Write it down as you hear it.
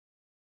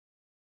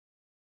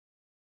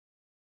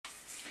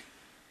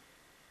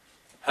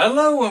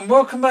Hello and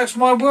welcome back to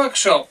my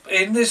workshop.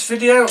 In this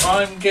video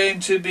I'm going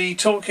to be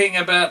talking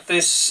about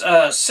this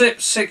SIP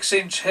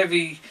 6-inch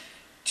heavy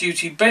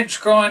duty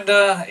bench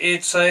grinder.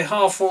 It's a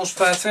half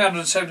horsepower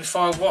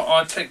 375 watt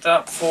I picked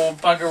up for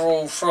bugger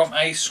all from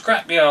a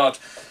scrapyard.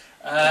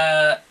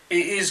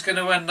 It is going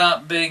to end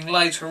up being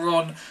later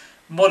on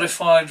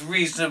modified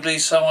reasonably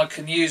so I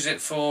can use it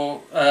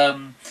for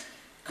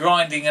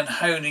grinding and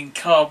honing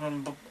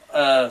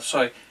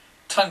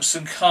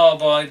tungsten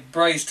carbide,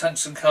 brazed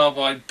tungsten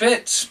carbide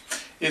bits.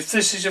 If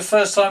this is your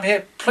first time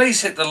here,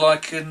 please hit the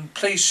like and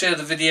please share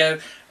the video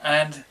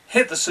and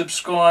hit the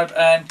subscribe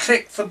and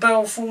click the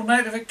bell for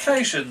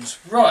notifications.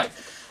 Right,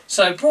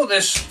 so brought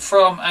this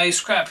from a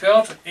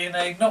scrapyard in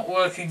a not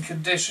working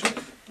condition.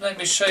 Let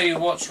me show you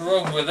what's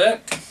wrong with it.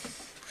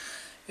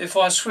 If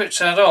I switch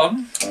that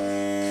on,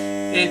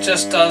 it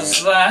just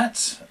does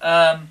that.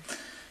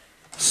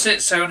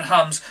 Sits there and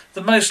hums.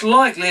 The most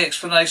likely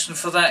explanation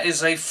for that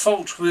is a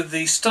fault with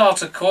the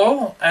starter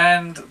coil,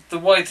 and the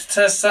way to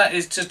test that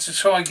is just to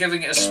try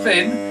giving it a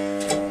spin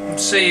and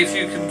see if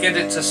you can get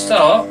it to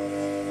start.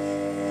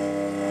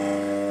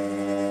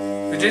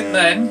 We didn't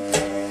then,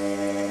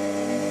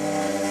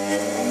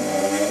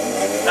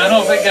 and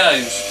off it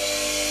goes.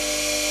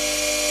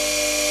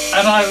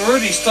 And I've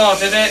already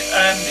started it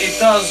and it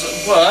does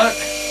work.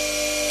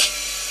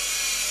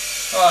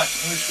 Right,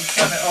 we should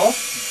turn it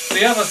off.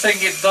 The other thing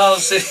it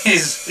does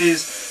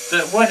is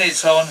that when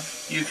it's on,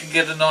 you can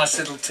get a nice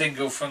little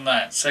tingle from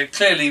that. So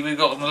clearly we've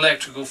got an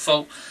electrical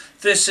fault.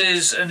 This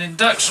is an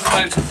induction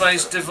motor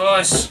based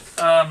device,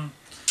 and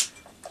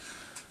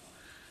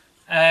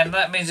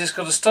that means it's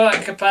got a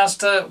starting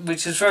capacitor,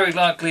 which is very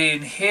likely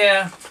in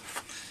here.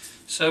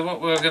 So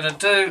what we're going to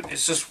do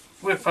is just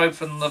whip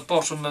open the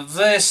bottom of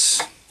this.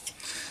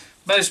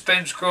 Most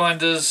bench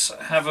grinders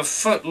have a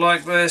foot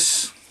like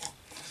this.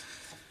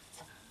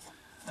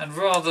 And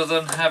rather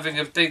than having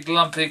a big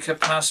lumpy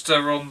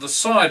capacitor on the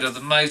side of the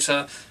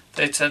motor,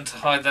 they tend to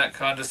hide that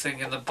kind of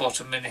thing in the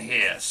bottom in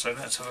here. So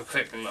let's have a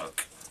quick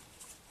look.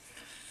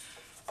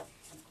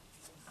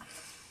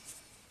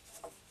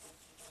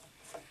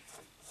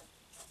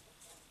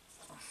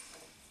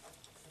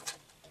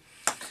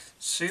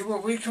 See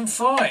what we can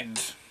find.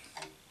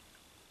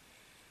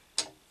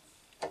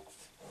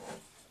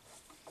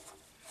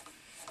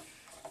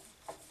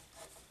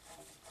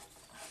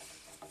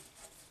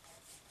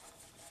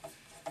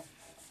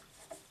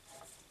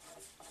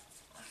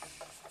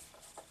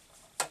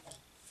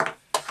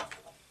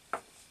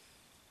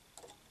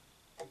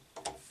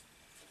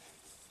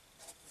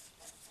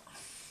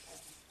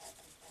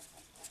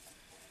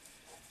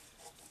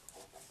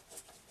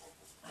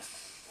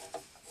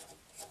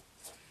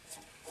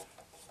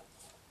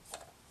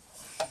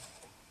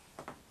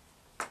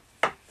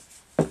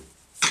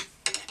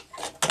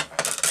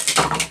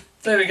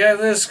 There we go,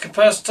 there's the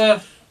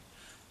capacitor,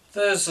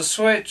 there's the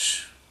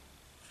switch.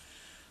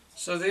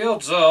 So the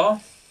odds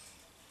are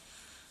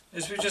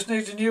is we just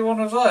need a new one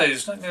of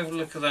those. Let me have a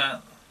look at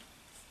that.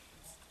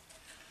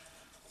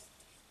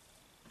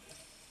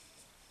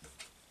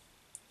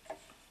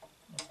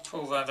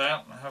 Pull that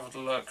out and have a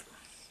look.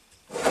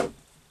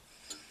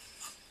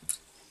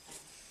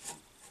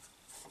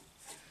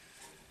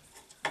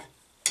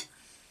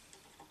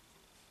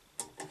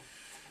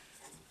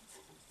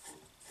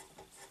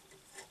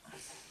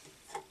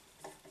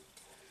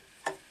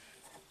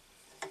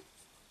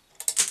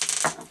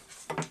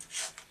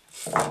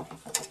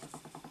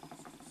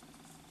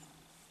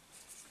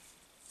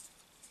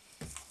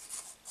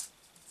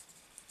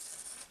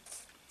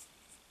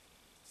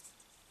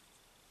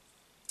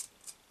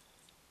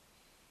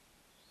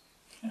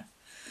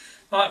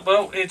 Right,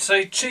 well, it's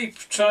a cheap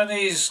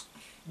Chinese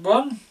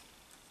one.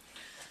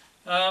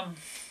 Can't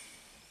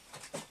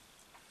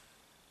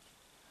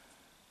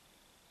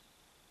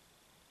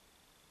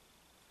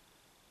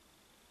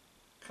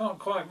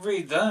quite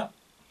read that.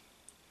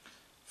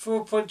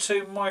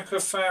 4.2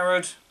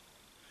 microfarad,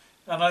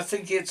 and I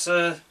think it's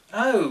a...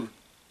 Oh!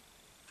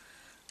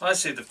 I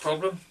see the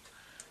problem.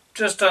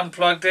 Just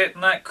unplugged it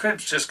and that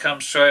crimp's just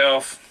come straight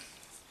off.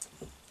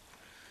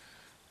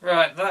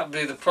 Right, that'll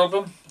be the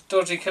problem.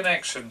 Dodgy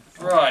connection.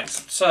 Right,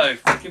 so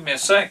give me a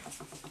sec.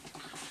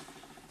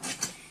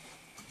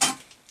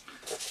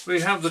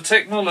 We have the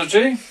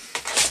technology.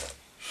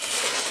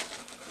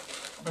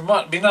 There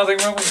might be nothing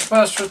wrong with the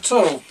capacitor at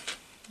all.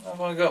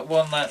 Have I got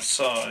one that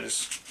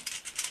size?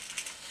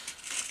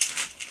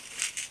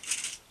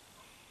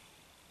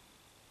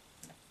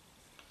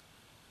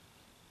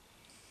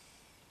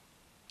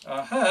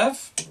 I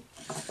have.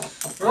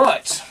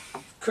 Right,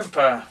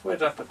 crimper.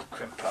 Where'd I put the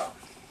crimper?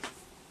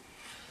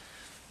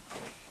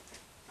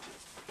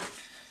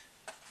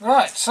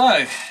 Right,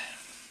 so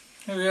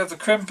here we have the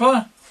crimper.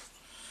 What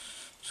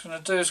I'm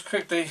going to do is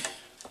quickly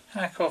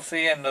hack off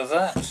the end of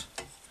that.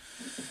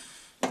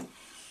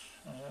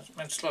 It's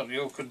made slightly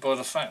awkward by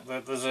the fact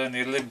that there's only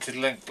a limited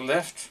length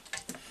left.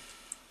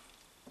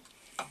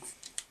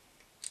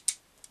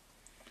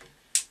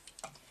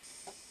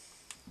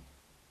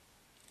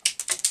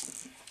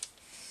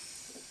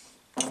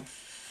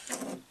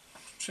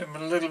 Trim a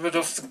little bit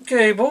off the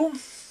cable.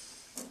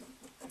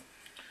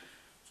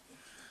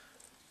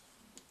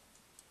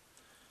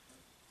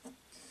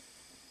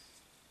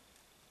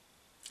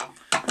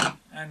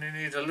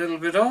 only need a little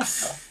bit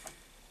off.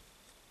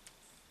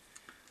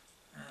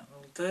 That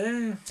will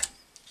do.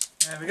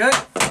 There we go.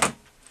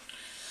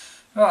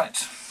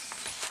 Right.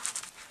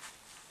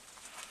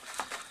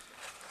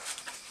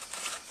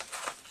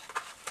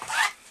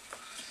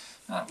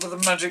 That with a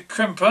magic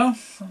crimper.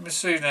 Let me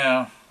see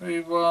now. We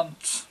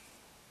want,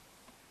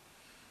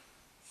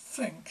 I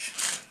think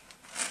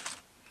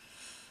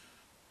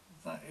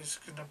that is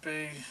going to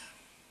be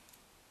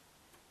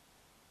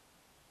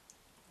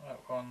that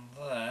one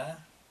there.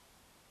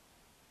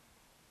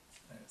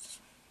 It's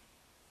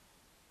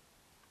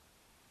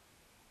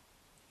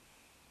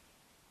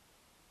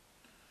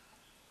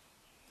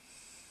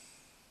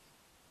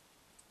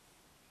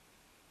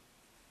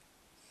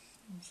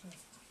I'm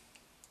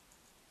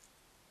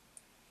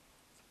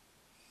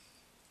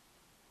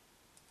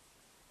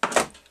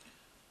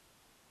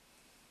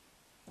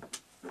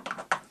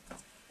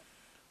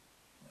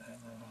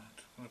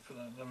going to put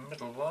that in the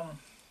middle one.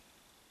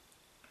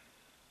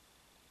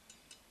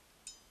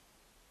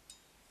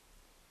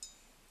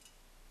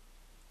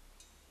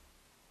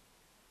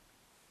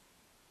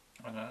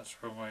 Oh no, that's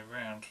the wrong way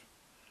round.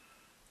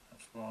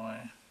 That's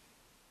why.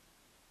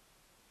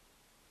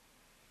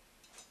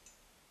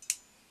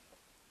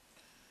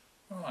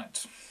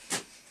 Right.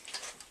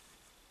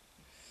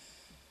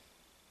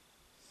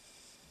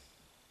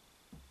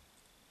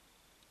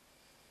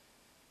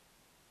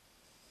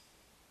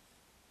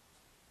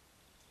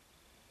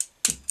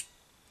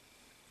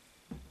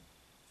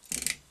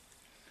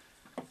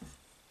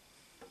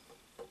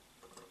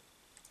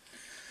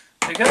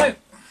 There you go.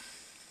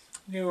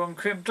 New one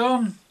crimped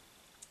on.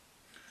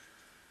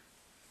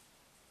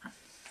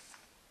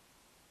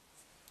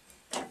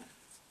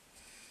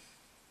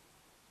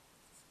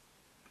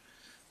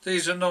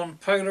 These are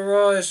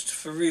non-polarised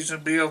for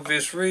reasonably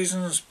obvious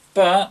reasons,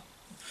 but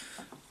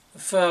the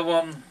far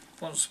one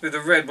wants to be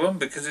the red one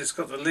because it's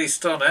got the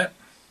least on it.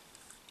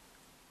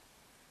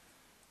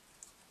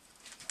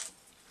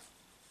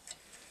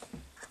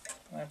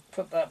 I'll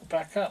put that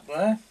back up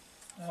there.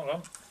 Hold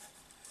on.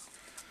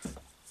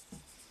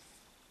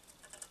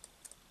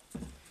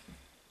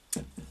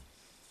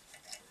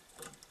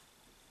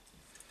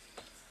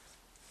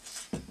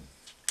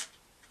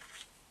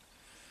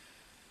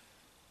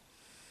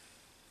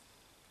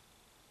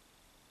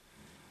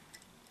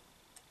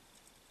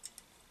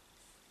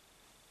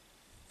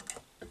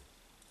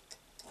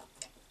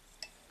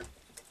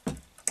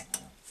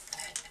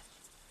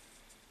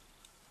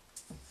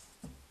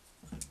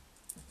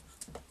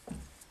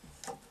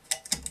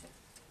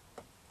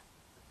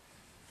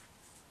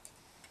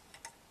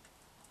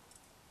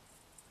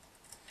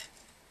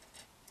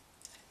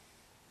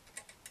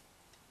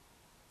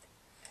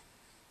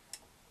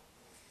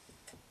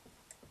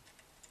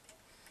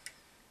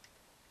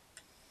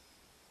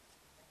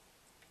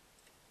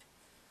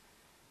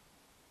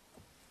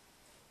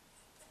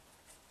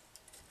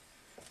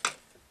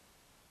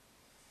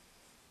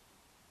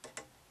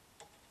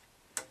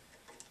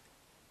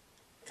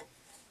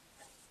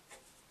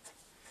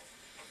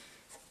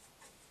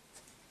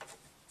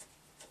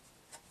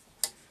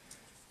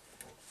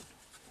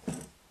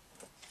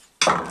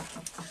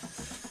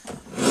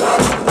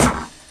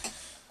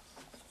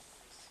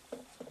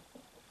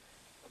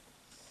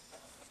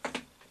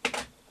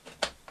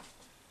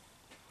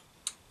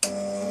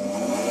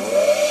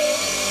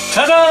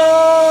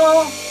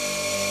 Ta-da!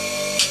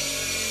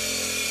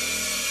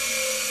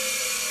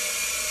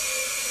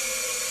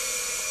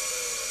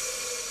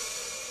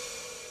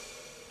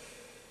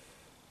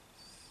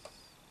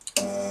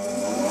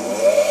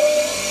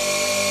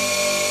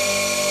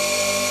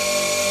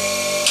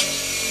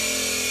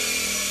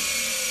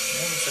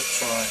 Let me just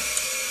try.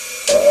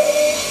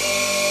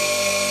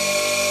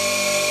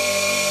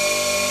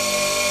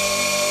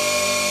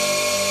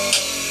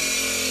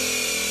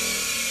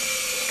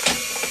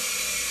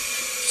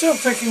 Still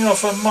picking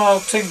off a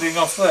mild tingling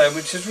off there,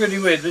 which is really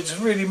weird. It's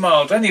really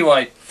mild.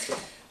 Anyway,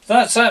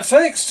 that's that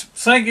fixed.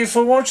 Thank you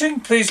for watching.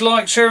 Please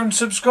like, share and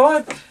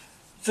subscribe.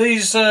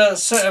 These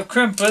set of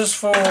crimpers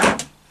for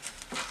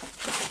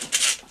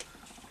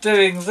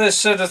doing this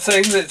sort of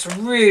thing, that's a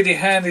really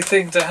handy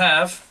thing to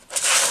have.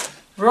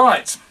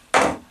 Right.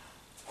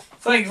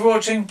 Thank you for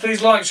watching.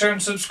 Please like, share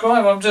and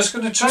subscribe. I'm just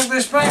going to chuck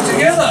this back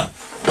together.